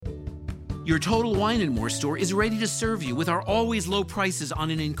Your Total Wine & More store is ready to serve you with our always low prices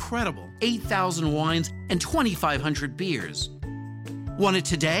on an incredible 8,000 wines and 2,500 beers. Want it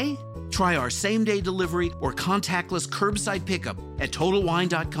today? Try our same-day delivery or contactless curbside pickup at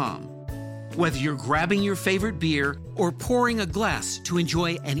TotalWine.com. Whether you're grabbing your favorite beer or pouring a glass to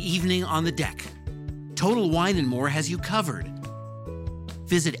enjoy an evening on the deck, Total Wine & More has you covered.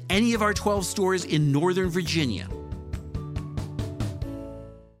 Visit any of our 12 stores in Northern Virginia.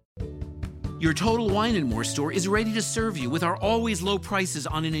 Your Total Wine & More store is ready to serve you with our always low prices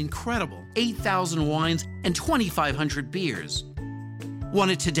on an incredible 8,000 wines and 2,500 beers.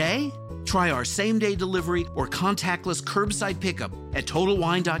 Want it today? Try our same-day delivery or contactless curbside pickup at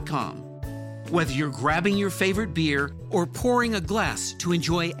TotalWine.com. Whether you're grabbing your favorite beer or pouring a glass to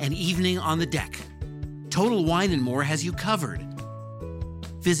enjoy an evening on the deck, Total Wine & More has you covered.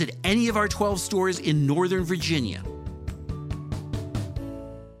 Visit any of our 12 stores in Northern Virginia.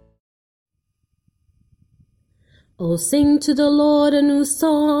 Oh, sing to the Lord a new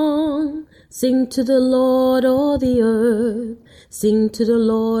song. Sing to the Lord, all the earth. Sing to the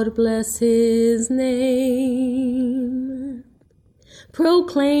Lord, bless his name.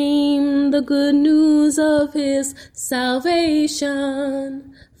 Proclaim the good news of his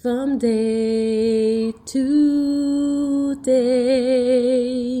salvation from day to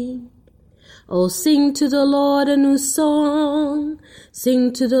day. Oh, sing to the Lord a new song.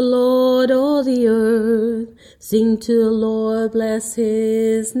 Sing to the Lord, all the earth. Sing to the Lord, bless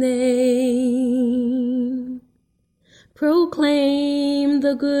his name. Proclaim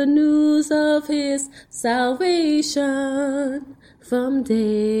the good news of his salvation from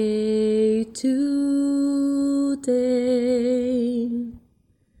day to day.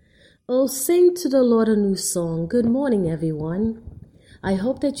 Oh, sing to the Lord a new song. Good morning, everyone. I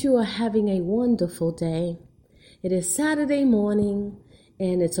hope that you are having a wonderful day. It is Saturday morning,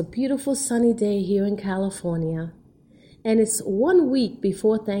 and it's a beautiful sunny day here in California. And it's 1 week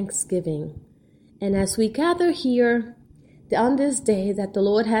before Thanksgiving. And as we gather here on this day that the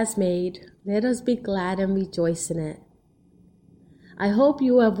Lord has made, let us be glad and rejoice in it. I hope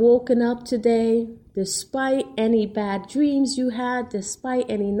you have woken up today despite any bad dreams you had, despite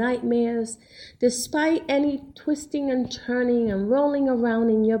any nightmares, despite any twisting and turning and rolling around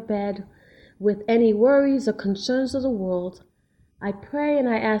in your bed with any worries or concerns of the world. I pray and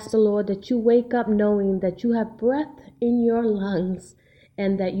I ask the Lord that you wake up knowing that you have breath in your lungs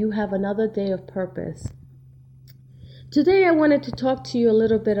and that you have another day of purpose. Today I wanted to talk to you a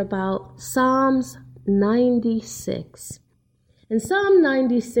little bit about Psalms 96. And Psalm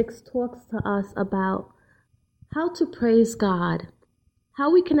 96 talks to us about how to praise God, how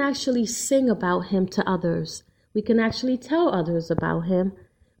we can actually sing about him to others. We can actually tell others about him.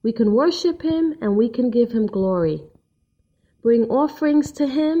 We can worship him and we can give him glory. Bring offerings to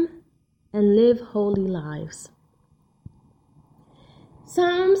him and live holy lives.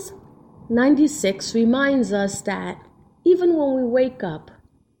 Psalms 96 reminds us that even when we wake up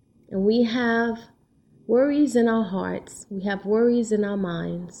and we have worries in our hearts, we have worries in our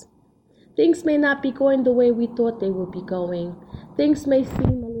minds, things may not be going the way we thought they would be going. Things may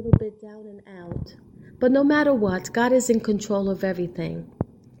seem a little bit down and out. But no matter what, God is in control of everything.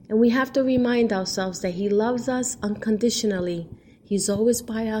 And we have to remind ourselves that he loves us unconditionally. He's always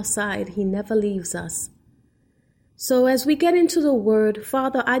by our side. He never leaves us. So as we get into the word,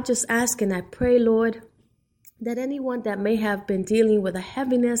 Father, I just ask and I pray, Lord, that anyone that may have been dealing with a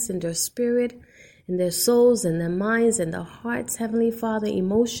heaviness in their spirit, in their souls, in their minds, in their hearts, Heavenly Father,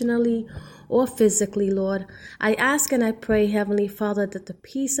 emotionally or physically, Lord, I ask and I pray, Heavenly Father, that the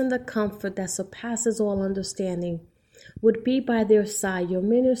peace and the comfort that surpasses all understanding would be by their side, your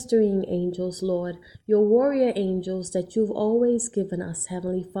ministering angels, Lord, your warrior angels that you've always given us,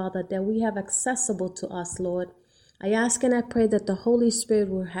 Heavenly Father, that we have accessible to us, Lord. I ask and I pray that the Holy Spirit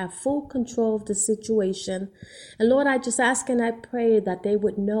will have full control of the situation. And Lord, I just ask and I pray that they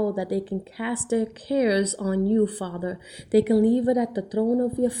would know that they can cast their cares on you, Father. They can leave it at the throne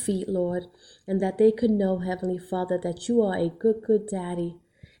of your feet, Lord, and that they could know, Heavenly Father, that you are a good, good daddy,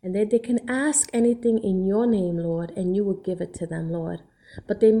 and that they can ask anything in your name, Lord, and you will give it to them, Lord.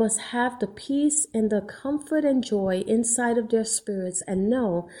 But they must have the peace and the comfort and joy inside of their spirits and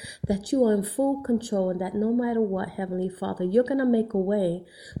know that you are in full control and that no matter what, Heavenly Father, you're going to make a way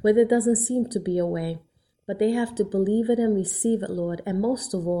where there doesn't seem to be a way. But they have to believe it and receive it, Lord. And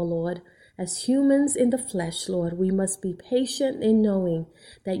most of all, Lord, as humans in the flesh, Lord, we must be patient in knowing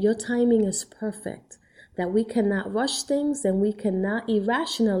that your timing is perfect, that we cannot rush things and we cannot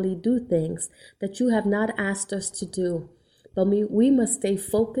irrationally do things that you have not asked us to do. But we must stay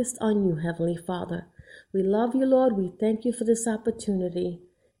focused on you, Heavenly Father. We love you, Lord. We thank you for this opportunity.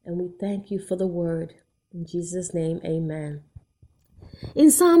 And we thank you for the word. In Jesus' name, amen.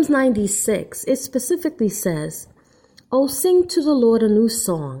 In Psalms 96, it specifically says, "Oh, sing to the Lord a new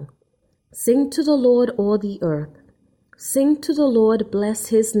song. Sing to the Lord all the earth. Sing to the Lord, bless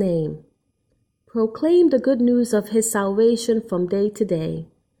his name. Proclaim the good news of his salvation from day to day.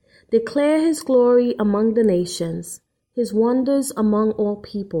 Declare his glory among the nations, his wonders among all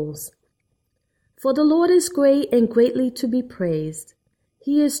peoples. For the Lord is great and greatly to be praised.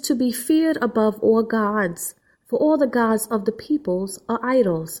 He is to be feared above all gods, for all the gods of the peoples are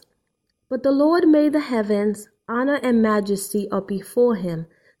idols. But the Lord made the heavens, honor and majesty are before him,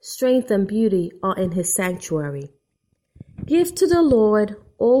 strength and beauty are in his sanctuary. Give to the Lord,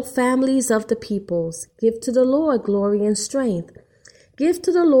 all families of the peoples, give to the Lord glory and strength. Give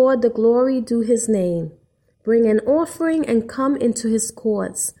to the Lord the glory due his name. Bring an offering and come into his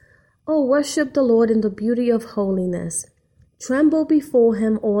courts. Oh, worship the Lord in the beauty of holiness. Tremble before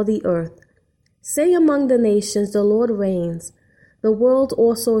him, all the earth. Say among the nations, the Lord reigns. The world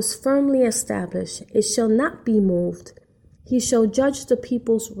also is firmly established. It shall not be moved. He shall judge the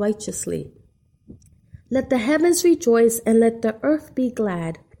peoples righteously. Let the heavens rejoice and let the earth be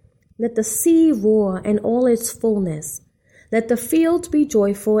glad. Let the sea roar and all its fullness. Let the field be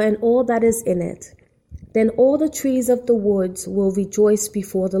joyful and all that is in it. Then all the trees of the woods will rejoice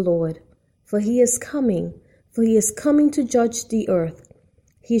before the Lord. For he is coming to judge the earth.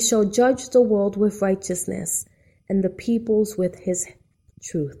 He shall judge the world with righteousness and the peoples with his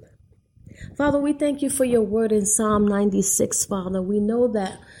truth." Father, we thank you for your word in Psalm 96, Father. We know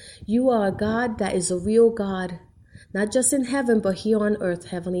that you are a God that is a real God, not just in heaven, but here on earth,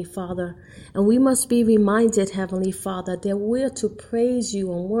 Heavenly Father. And we must be reminded, Heavenly Father, that we're to praise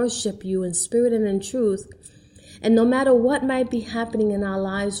you and worship you in spirit and in truth. And no matter what might be happening in our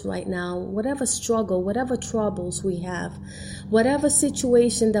lives right now, whatever struggle, whatever troubles we have, whatever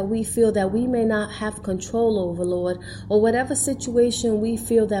situation that we feel that we may not have control over, Lord, or whatever situation we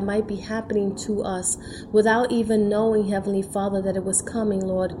feel that might be happening to us without even knowing, Heavenly Father, that it was coming,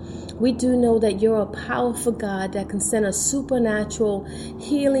 Lord, we do know that you're a powerful God that can send a supernatural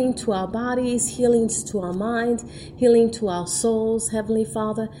healing to our bodies, healings to our mind, healing to our souls, Heavenly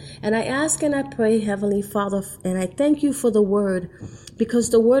Father. And I ask and I pray, Heavenly Father, and I thank you for the word,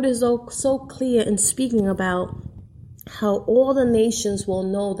 because the word is so clear in speaking about how all the nations will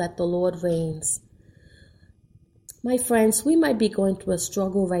know that the Lord reigns. My friends, we might be going through a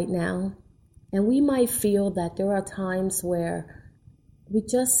struggle right now, and we might feel that there are times where we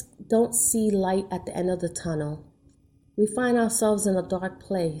just don't see light at the end of the tunnel. We find ourselves in a dark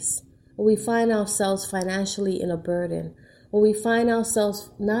place, or we find ourselves financially in a burden, or we find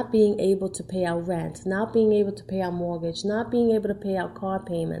ourselves not being able to pay our rent, not being able to pay our mortgage, not being able to pay our car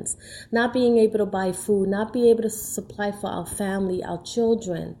payments, not being able to buy food, not being able to supply for our family, our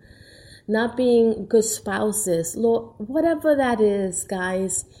children, not being good spouses. Lord, whatever that is,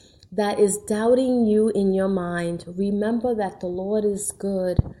 guys, that is doubting you in your mind, remember that the Lord is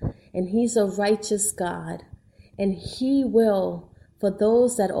good and he's a righteous God, and he will, for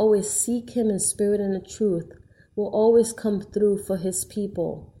those that always seek him in spirit and in truth, will always come through for his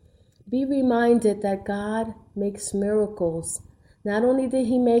people. Be reminded that God makes miracles. Not only did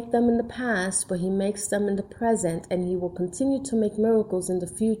he make them in the past, but he makes them in the present, and he will continue to make miracles in the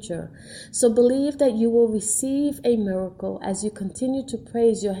future. So believe that you will receive a miracle as you continue to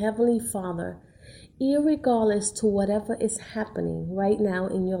praise your Heavenly Father, irregardless to whatever is happening right now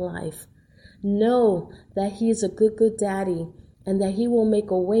in your life. Know that he is a good, good daddy, and that he will make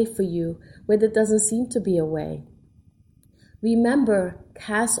a way for you where there doesn't seem to be a way. Remember,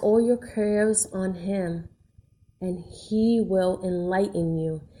 cast all your cares on him, and he will enlighten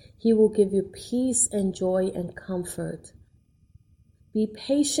you. He will give you peace and joy and comfort. Be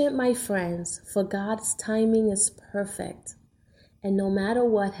patient, my friends, for God's timing is perfect. And no matter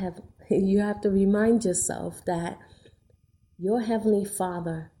what, you have to remind yourself that your Heavenly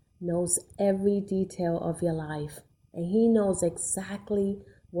Father knows every detail of your life. And he knows exactly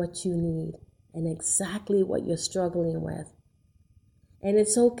what you need and exactly what you're struggling with. And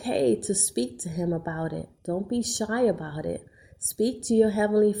it's okay to speak to him about it. Don't be shy about it. Speak to your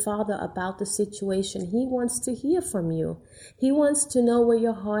Heavenly Father about the situation. He wants to hear from you. He wants to know where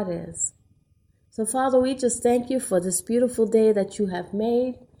your heart is. So, Father, we just thank you for this beautiful day that you have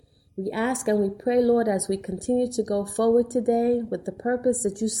made. We ask and we pray, Lord, as we continue to go forward today with the purpose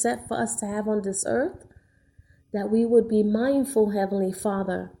that you set for us to have on this earth, that we would be mindful, Heavenly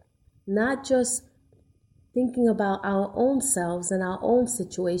Father, not just thinking about our own selves and our own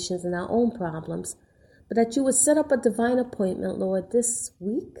situations and our own problems, but that you would set up a divine appointment, Lord, this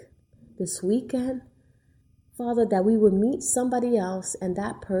week, this weekend, Father, that we would meet somebody else, and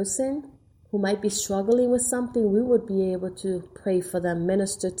that person who might be struggling with something, we would be able to pray for them,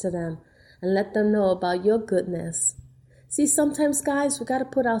 minister to them, and let them know about your goodness. See, sometimes, guys, we got to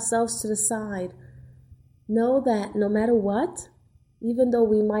put ourselves to the side. Know that no matter what, even though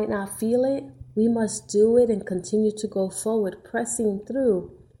we might not feel it, we must do it and continue to go forward, pressing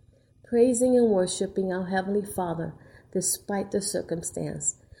through, praising and worshiping our Heavenly Father, despite the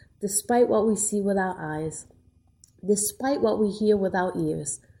circumstance, despite what we see with our eyes, despite what we hear with our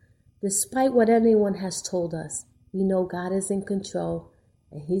ears, despite what anyone has told us. We know God is in control,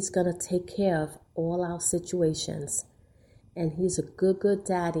 and He's going to take care of all our situations. And He's a good, good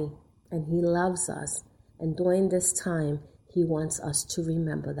daddy, and He loves us. And during this time, He wants us to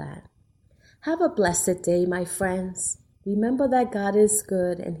remember that. Have a blessed day, my friends. Remember that God is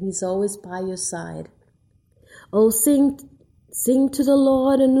good, and He's always by your side. Oh, sing to the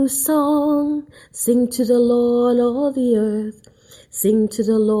Lord a new song. Sing to the Lord, all the earth. Sing to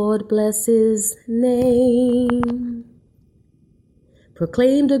the Lord, bless His name.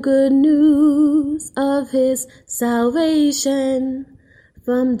 Proclaim the good news of His salvation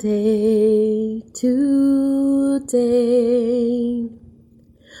from day to day.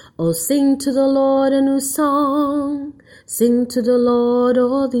 Oh, sing to the Lord a new song. Sing to the Lord,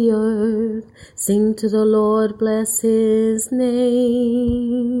 all the earth. Sing to the Lord, bless His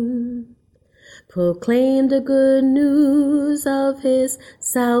name. Proclaim the good news of His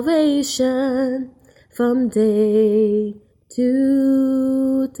salvation from day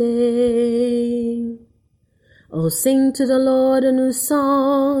to day. Oh, sing to the Lord a new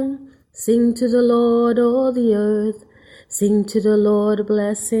song. Sing to the Lord, all the earth. Sing to the Lord,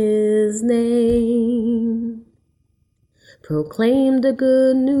 bless His name. Proclaim the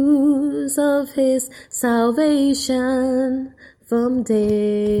good news of His salvation from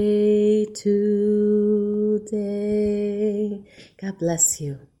day to day. God bless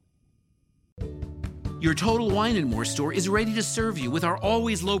you. Your Total Wine & More store is ready to serve you with our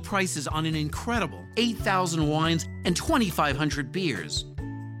always low prices on an incredible 8,000 wines and 2,500 beers.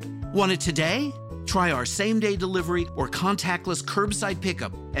 Want it today? Try our same-day delivery or contactless curbside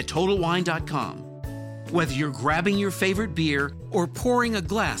pickup at TotalWine.com. Whether you're grabbing your favorite beer or pouring a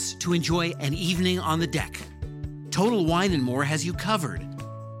glass to enjoy an evening on the deck, Total Wine & More has you covered.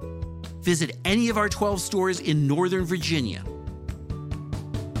 Visit any of our 12 stores in Northern Virginia.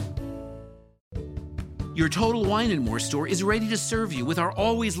 Your Total Wine & More store is ready to serve you with our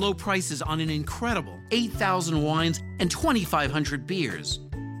always low prices on an incredible 8,000 wines and 2,500 beers.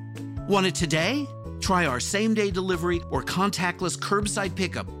 Want it today? Try our same-day delivery or contactless curbside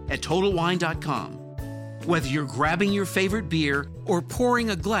pickup at TotalWine.com. Whether you're grabbing your favorite beer or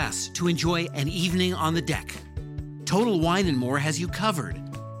pouring a glass to enjoy an evening on the deck, Total Wine & More has you covered.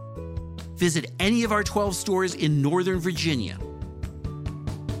 Visit any of our 12 stores in Northern Virginia.